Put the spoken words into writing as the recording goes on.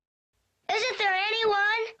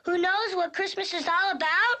Who knows what Christmas is all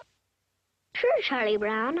about? Sure, Charlie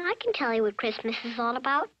Brown. I can tell you what Christmas is all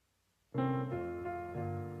about.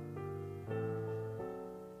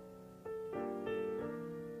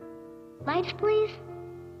 Lights, please.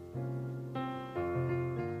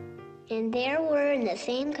 And there were in the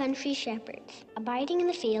same country shepherds, abiding in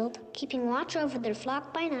the field, keeping watch over their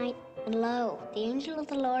flock by night. And lo, the angel of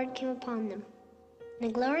the Lord came upon them. And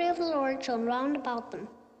the glory of the Lord shone round about them.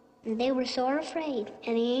 And they were sore afraid.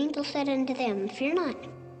 And the angel said unto them, Fear not.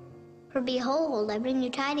 For behold, I bring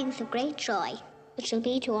you tidings of great joy, which shall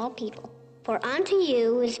be to all people. For unto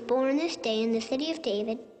you is born this day in the city of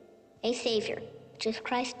David a Savior, which is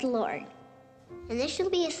Christ the Lord. And this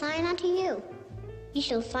shall be a sign unto you. Ye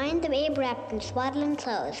shall find the babe wrapped in swaddling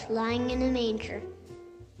clothes, lying in a manger.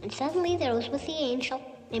 And suddenly there was with the angel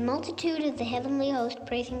a multitude of the heavenly host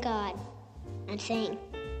praising God, and saying,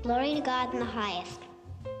 Glory to God in the highest,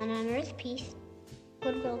 and on earth peace,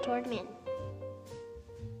 goodwill toward men.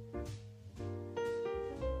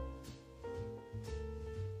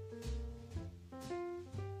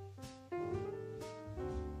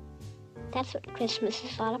 That's what Christmas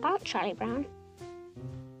is all about, Charlie Brown.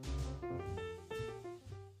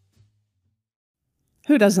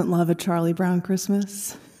 Who doesn't love a Charlie Brown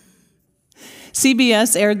Christmas?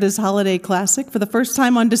 CBS aired this holiday classic for the first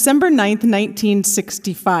time on December 9th,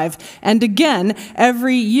 1965, and again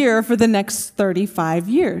every year for the next 35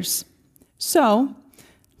 years. So,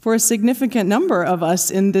 for a significant number of us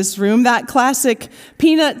in this room, that classic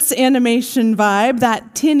Peanuts animation vibe,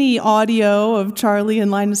 that tinny audio of Charlie and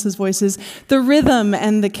Linus's voices, the rhythm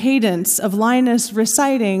and the cadence of Linus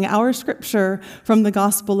reciting our scripture from the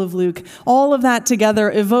Gospel of Luke, all of that together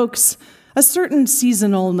evokes a certain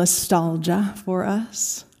seasonal nostalgia for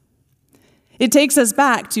us. It takes us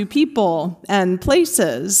back to people and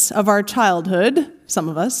places of our childhood. Some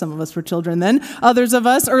of us were children then. Others of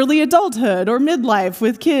us, early adulthood or midlife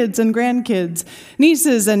with kids and grandkids,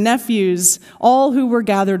 nieces and nephews, all who were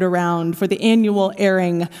gathered around for the annual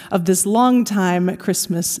airing of this longtime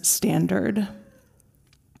Christmas standard.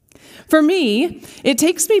 For me, it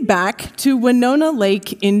takes me back to Winona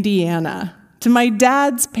Lake, Indiana, to my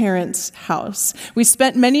dad's parents' house. We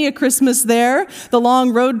spent many a Christmas there, the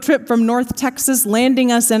long road trip from North Texas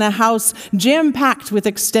landing us in a house jam-packed with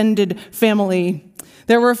extended family.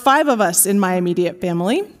 There were 5 of us in my immediate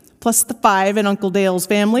family, plus the 5 in Uncle Dale's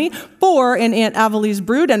family, 4 in Aunt Avalie's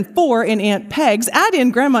brood, and 4 in Aunt Peg's. Add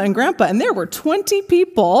in Grandma and Grandpa, and there were 20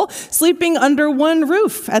 people sleeping under one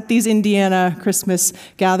roof at these Indiana Christmas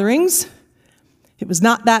gatherings. It was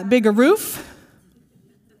not that big a roof.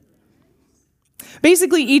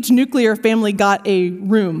 Basically, each nuclear family got a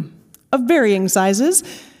room of varying sizes,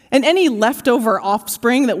 and any leftover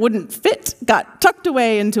offspring that wouldn't fit got tucked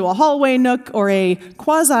away into a hallway nook or a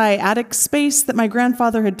quasi-attic space that my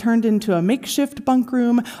grandfather had turned into a makeshift bunk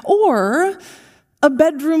room, or a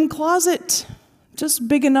bedroom closet just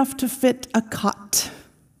big enough to fit a cot.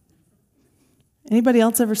 Anybody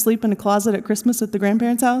else ever sleep in a closet at Christmas at the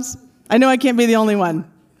grandparents' house? I know I can't be the only one.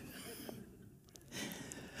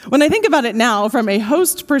 When I think about it now, from a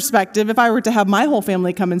host perspective, if I were to have my whole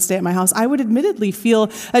family come and stay at my house, I would admittedly feel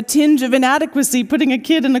a tinge of inadequacy putting a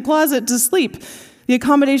kid in a closet to sleep. The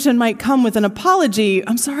accommodation might come with an apology.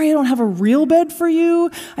 I'm sorry I don't have a real bed for you.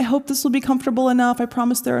 I hope this will be comfortable enough. I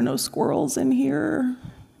promise there are no squirrels in here.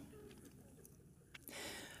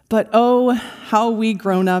 But oh, how we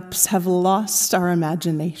grown-ups have lost our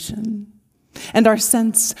imagination and our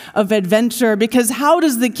sense of adventure, because how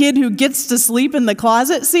does the kid who gets to sleep in the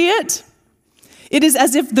closet see it? It is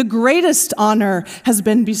as if the greatest honor has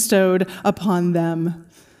been bestowed upon them.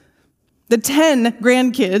 The 10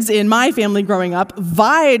 grandkids in my family growing up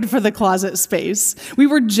vied for the closet space. We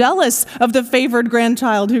were jealous of the favored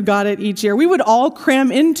grandchild who got it each year. We would all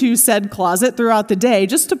cram into said closet throughout the day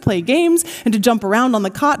just to play games and to jump around on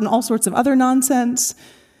the cot and all sorts of other nonsense.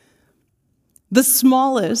 The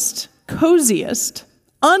smallest, coziest,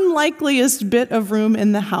 unlikeliest bit of room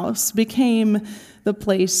in the house became the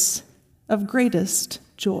place of greatest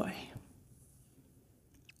joy.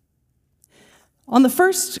 On the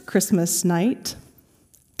first Christmas night,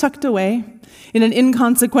 tucked away in an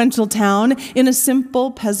inconsequential town, in a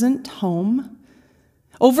simple peasant home,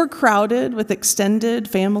 overcrowded with extended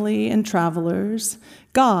family and travelers,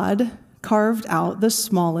 God carved out the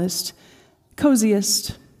smallest,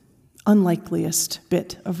 coziest, unlikeliest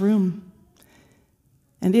bit of room.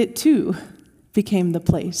 And it, too, became the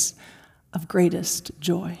place of greatest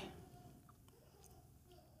joy.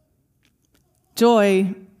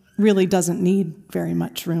 Joy really doesn't need very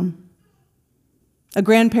much room. A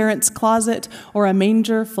grandparent's closet or a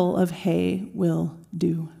manger full of hay will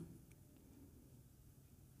do.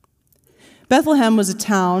 Bethlehem was a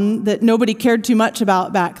town that nobody cared too much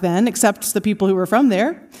about back then, except the people who were from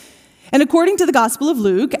there. And according to the Gospel of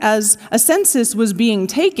Luke, as a census was being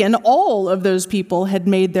taken, all of those people had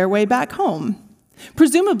made their way back home.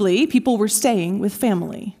 Presumably, people were staying with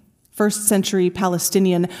family. First century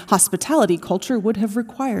Palestinian hospitality culture would have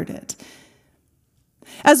required it.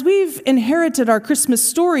 As we've inherited our Christmas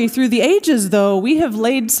story through the ages, though, we have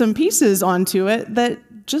laid some pieces onto it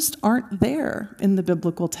that just aren't there in the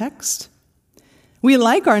biblical text. We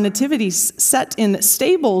like our nativities set in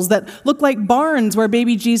stables that look like barns where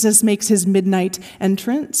baby Jesus makes his midnight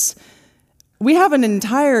entrance. We have an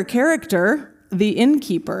entire character, the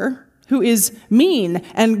innkeeper, who is mean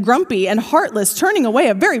and grumpy and heartless, turning away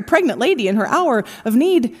a very pregnant lady in her hour of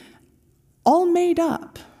need, all made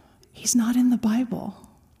up. He's not in the Bible.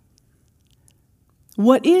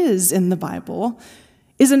 What is in the Bible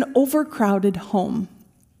is an overcrowded home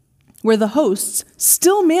where the hosts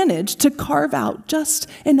still manage to carve out just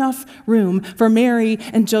enough room for Mary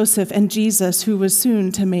and Joseph and Jesus, who was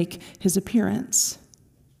soon to make his appearance.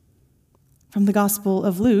 From the Gospel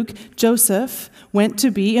of Luke, Joseph went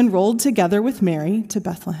to be enrolled together with Mary to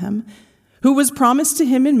Bethlehem, who was promised to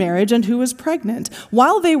him in marriage and who was pregnant.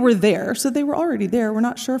 While they were there, so they were already there, we're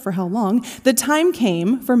not sure for how long, the time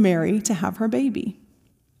came for Mary to have her baby.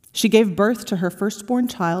 She gave birth to her firstborn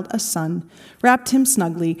child, a son, wrapped him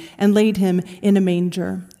snugly, and laid him in a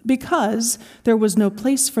manger, because there was no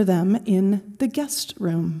place for them in the guest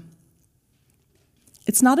room.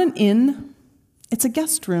 It's not an inn, it's a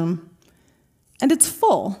guest room, and it's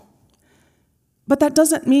full. But that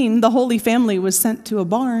doesn't mean the Holy Family was sent to a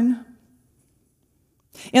barn.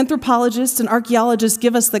 Anthropologists and archaeologists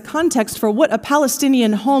give us the context for what a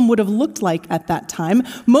Palestinian home would have looked like at that time.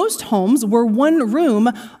 Most homes were one room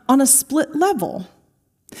on a split level.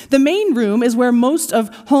 The main room is where most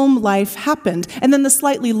of home life happened, and then the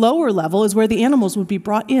slightly lower level is where the animals would be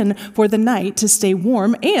brought in for the night to stay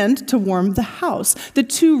warm and to warm the house. The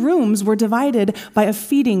two rooms were divided by a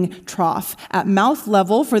feeding trough at mouth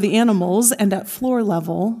level for the animals and at floor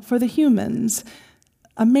level for the humans,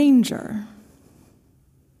 a manger.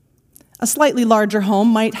 A slightly larger home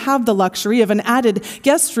might have the luxury of an added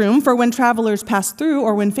guest room for when travelers passed through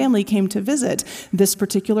or when family came to visit. This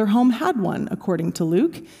particular home had one, according to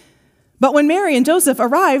Luke. But when Mary and Joseph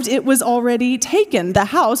arrived, it was already taken. The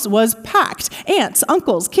house was packed. Aunts,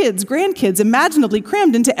 uncles, kids, grandkids, imaginably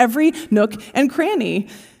crammed into every nook and cranny.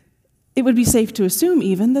 It would be safe to assume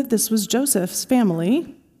even that this was Joseph's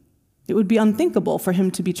family. It would be unthinkable for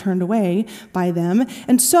him to be turned away by them.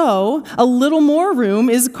 And so a little more room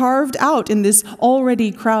is carved out in this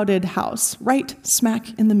already crowded house, right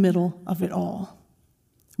smack in the middle of it all.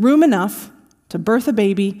 Room enough to birth a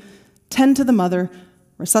baby, tend to the mother,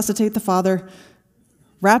 resuscitate the father,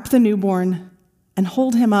 wrap the newborn, and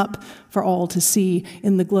hold him up for all to see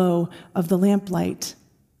in the glow of the lamplight.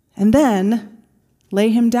 And then lay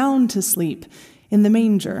him down to sleep in the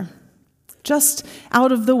manger, just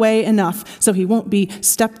out of the way enough so he won't be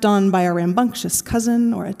stepped on by a rambunctious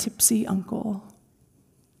cousin or a tipsy uncle.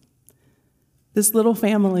 This little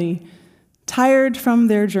family, tired from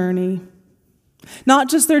their journey, not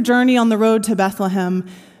just their journey on the road to Bethlehem,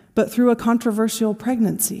 but through a controversial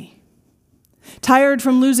pregnancy, tired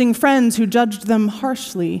from losing friends who judged them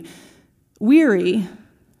harshly, weary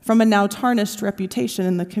from a now tarnished reputation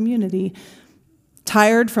in the community,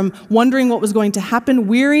 tired from wondering what was going to happen,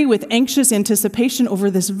 weary with anxious anticipation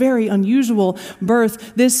over this very unusual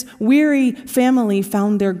birth, this weary family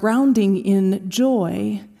found their grounding in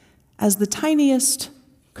joy as the tiniest,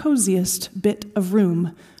 coziest bit of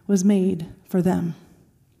room was made for them.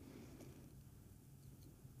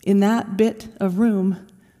 In that bit of room,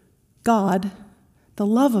 God, the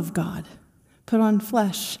love of God, put on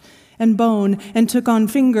flesh and bone, and took on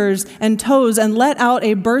fingers and toes, and let out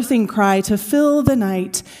a birthing cry to fill the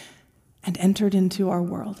night, and entered into our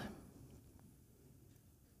world.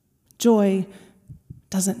 Joy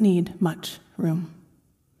doesn't need much room.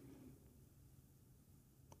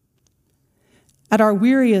 At our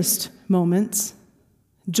weariest moments,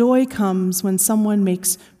 joy comes when someone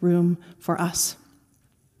makes room for us.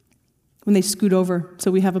 When they scoot over so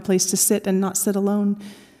we have a place to sit and not sit alone.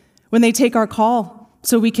 When they take our call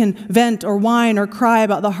so we can vent or whine or cry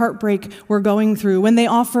about the heartbreak we're going through. When they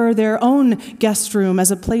offer their own guest room as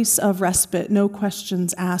a place of respite, no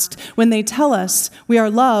questions asked. When they tell us we are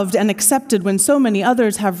loved and accepted when so many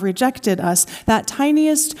others have rejected us. That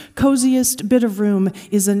tiniest, coziest bit of room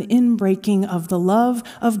is an inbreaking of the love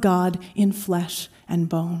of God in flesh and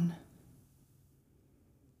bone.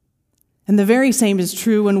 And the very same is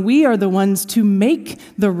true when we are the ones to make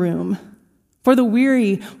the room For the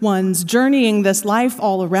weary ones journeying this life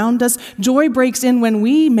all around us, joy breaks in when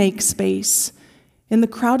we make space in the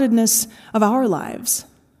crowdedness of our lives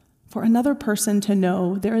for another person to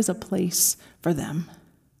know there is a place for them.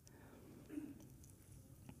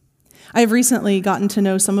 I have recently gotten to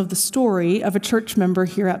know some of the story of a church member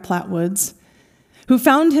here at Plattwoods who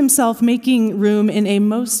found himself making room in a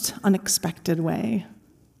most unexpected way.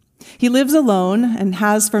 He lives alone and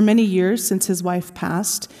has for many years since his wife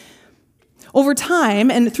passed. Over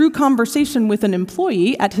time, and through conversation with an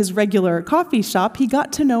employee at his regular coffee shop, he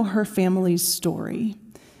got to know her family's story.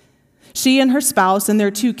 She and her spouse and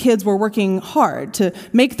their 2 kids were working hard to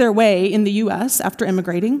make their way in the U.S. after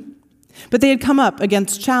immigrating. But they had come up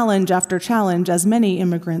against challenge after challenge, as many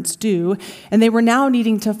immigrants do, and they were now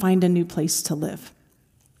needing to find a new place to live.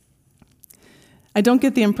 I don't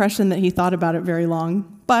get the impression that he thought about it very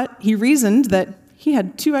long, but he reasoned that he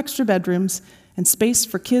had 2 extra bedrooms and space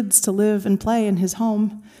for kids to live and play in his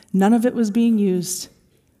home. None of it was being used.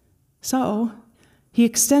 So he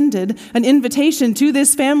extended an invitation to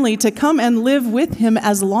this family to come and live with him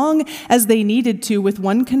as long as they needed to, with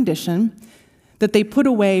one condition: that they put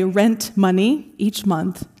away rent money each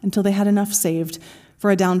month until they had enough saved for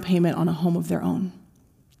a down payment on a home of their own.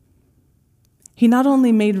 He not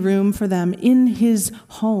only made room for them in his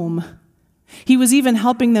home, he was even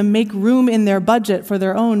helping them make room in their budget for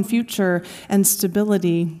their own future and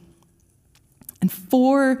stability. And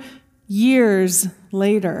 4 years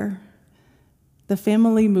later, the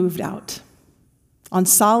family moved out on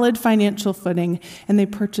solid financial footing, and they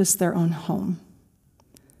purchased their own home.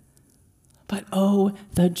 But oh,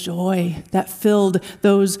 the joy that filled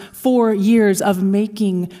those 4 years of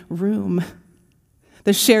making room.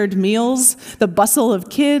 The shared meals, the bustle of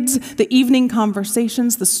kids, the evening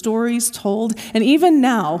conversations, the stories told. And even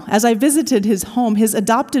now, as I visited his home, his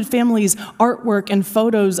adopted family's artwork and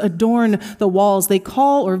photos adorn the walls. They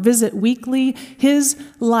call or visit weekly. His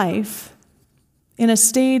life, in a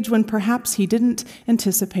stage when perhaps he didn't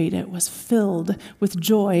anticipate it, was filled with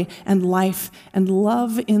joy and life and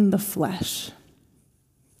love in the flesh.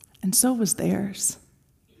 And so was theirs.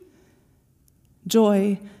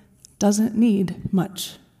 Joy doesn't need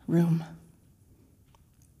much room.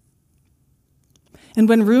 And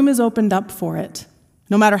when room is opened up for it,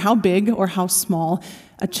 no matter how big or how small,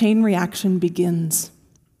 a chain reaction begins.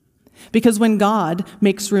 Because when God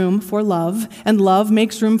makes room for love, and love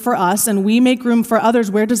makes room for us, and we make room for others,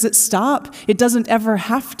 where does it stop? It doesn't ever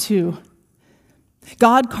have to.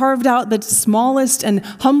 God carved out the smallest and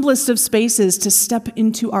humblest of spaces to step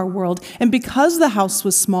into our world. And because the house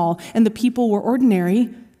was small and the people were ordinary,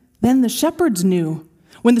 then the shepherds knew,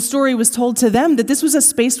 when the story was told to them, that this was a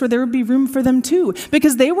space where there would be room for them too,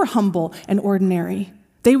 because they were humble and ordinary.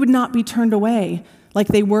 They would not be turned away like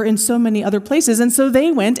they were in so many other places. And so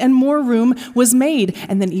they went, and more room was made.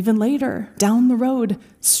 And then even later, down the road,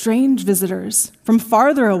 strange visitors from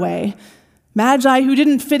farther away, Magi who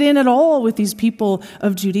didn't fit in at all with these people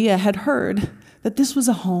of Judea, had heard that this was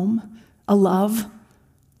a home, a love,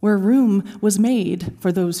 where room was made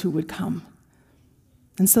for those who would come.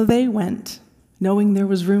 And so they went, knowing there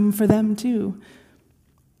was room for them too.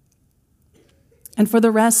 And for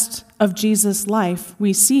the rest of Jesus' life,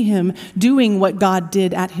 we see him doing what God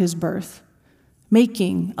did at his birth,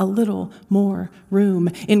 making a little more room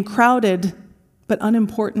in crowded but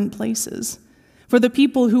unimportant places for the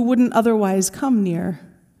people who wouldn't otherwise come near,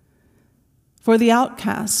 for the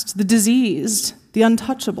outcast, the diseased, the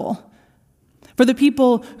untouchable, for the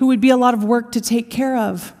people who would be a lot of work to take care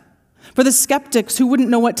of, for the skeptics who wouldn't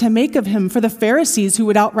know what to make of him, for the Pharisees who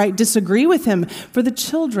would outright disagree with him, for the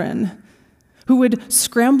children who would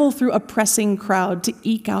scramble through a pressing crowd to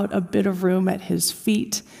eke out a bit of room at his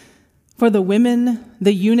feet, for the women,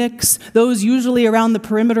 the eunuchs, those usually around the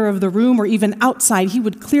perimeter of the room or even outside. He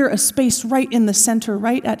would clear a space right in the center,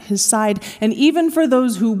 right at his side. And even for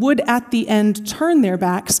those who would at the end turn their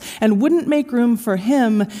backs and wouldn't make room for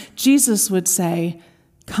him, Jesus would say,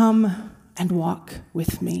 "Come and walk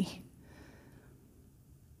with me."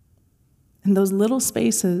 And those little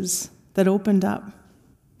spaces that opened up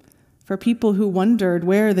for people who wondered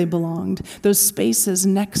where they belonged, those spaces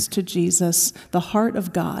next to Jesus, the heart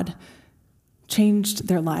of God, changed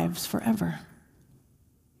their lives forever.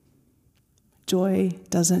 Joy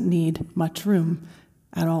doesn't need much room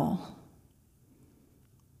at all.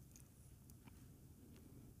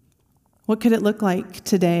 What could it look like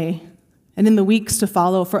today and in the weeks to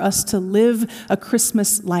follow for us to live a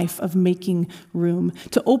Christmas life of making room,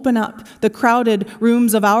 to open up the crowded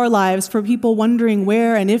rooms of our lives for people wondering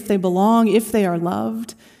where and if they belong, if they are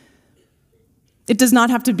loved? It does not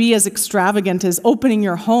have to be as extravagant as opening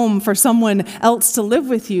your home for someone else to live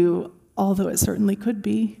with you, although it certainly could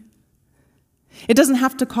be. It doesn't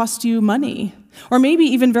have to cost you money, or maybe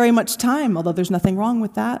even very much time, although there's nothing wrong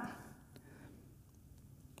with that.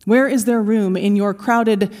 Where is there room in your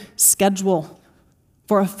crowded schedule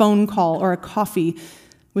for a phone call or a coffee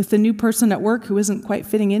with the new person at work who isn't quite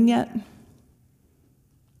fitting in yet?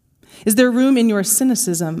 Is there room in your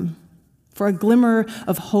cynicism for a glimmer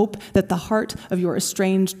of hope that the heart of your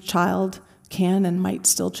estranged child can and might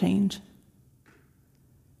still change?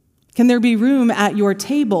 Can there be room at your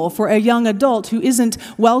table for a young adult who isn't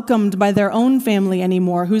welcomed by their own family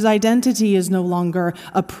anymore, whose identity is no longer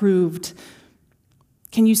approved?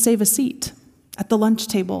 Can you save a seat at the lunch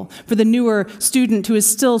table for the newer student who is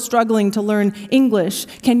still struggling to learn English?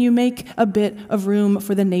 Can you make a bit of room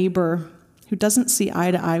for the neighbor who doesn't see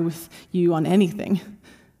eye to eye with you on anything,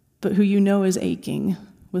 but who you know is aching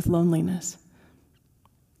with loneliness?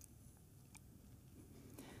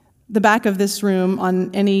 The back of this room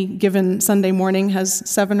on any given Sunday morning has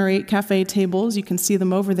 7 or 8 cafe tables, you can see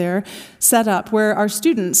them over there, set up where our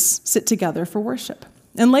students sit together for worship.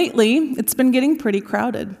 And lately, it's been getting pretty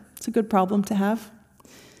crowded. It's a good problem to have.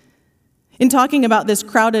 In talking about this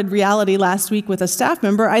crowded reality last week with a staff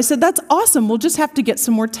member, I said, "That's awesome, we'll just have to get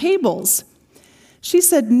some more tables." She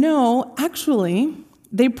said, "No, actually,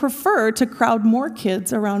 they prefer to crowd more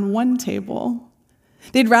kids around one table.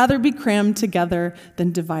 They'd rather be crammed together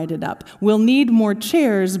than divided up. We'll need more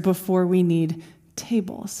chairs before we need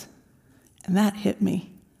tables." And that hit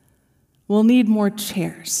me. We'll need more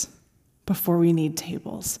chairs before we need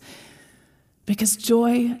tables. Because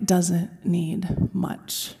joy doesn't need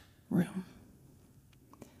much room.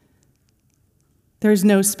 There's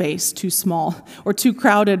no space too small or too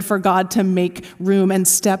crowded for God to make room and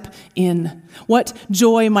step in. What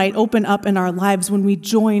joy might open up in our lives when we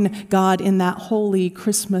join God in that holy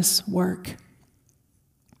Christmas work.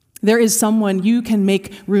 There is someone you can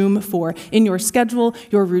make room for in your schedule,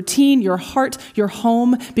 your routine, your heart, your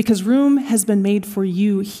home, because room has been made for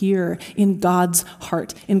you here in God's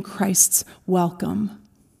heart, in Christ's welcome.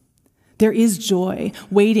 There is joy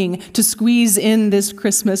waiting to squeeze in this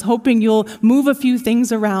Christmas, hoping you'll move a few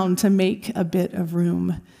things around to make a bit of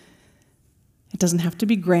room. It doesn't have to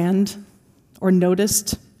be grand or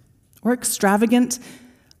noticed or extravagant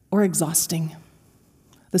or exhausting.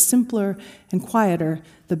 The simpler and quieter,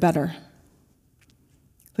 the better.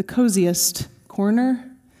 The coziest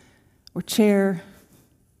corner or chair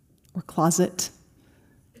or closet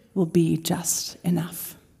will be just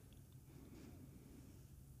enough.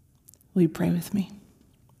 Will you pray with me?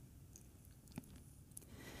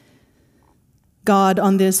 God,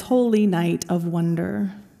 on this holy night of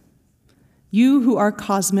wonder, you who are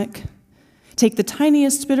cosmic, take the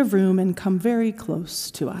tiniest bit of room and come very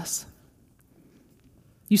close to us.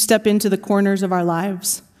 You step into the corners of our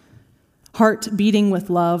lives, heart beating with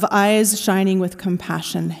love, eyes shining with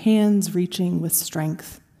compassion, hands reaching with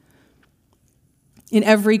strength. In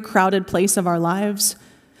every crowded place of our lives,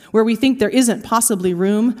 where we think there isn't possibly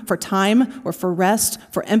room for time or for rest,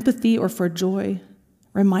 for empathy or for joy,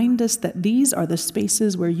 remind us that these are the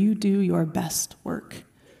spaces where you do your best work.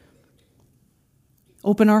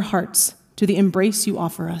 Open our hearts to the embrace you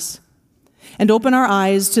offer us, and open our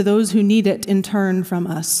eyes to those who need it in turn from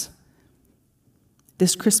us.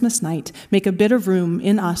 This Christmas night, make a bit of room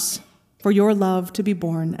in us for your love to be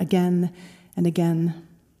born again and again.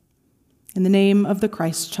 In the name of the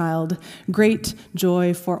Christ child, great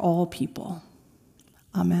joy for all people.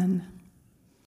 Amen.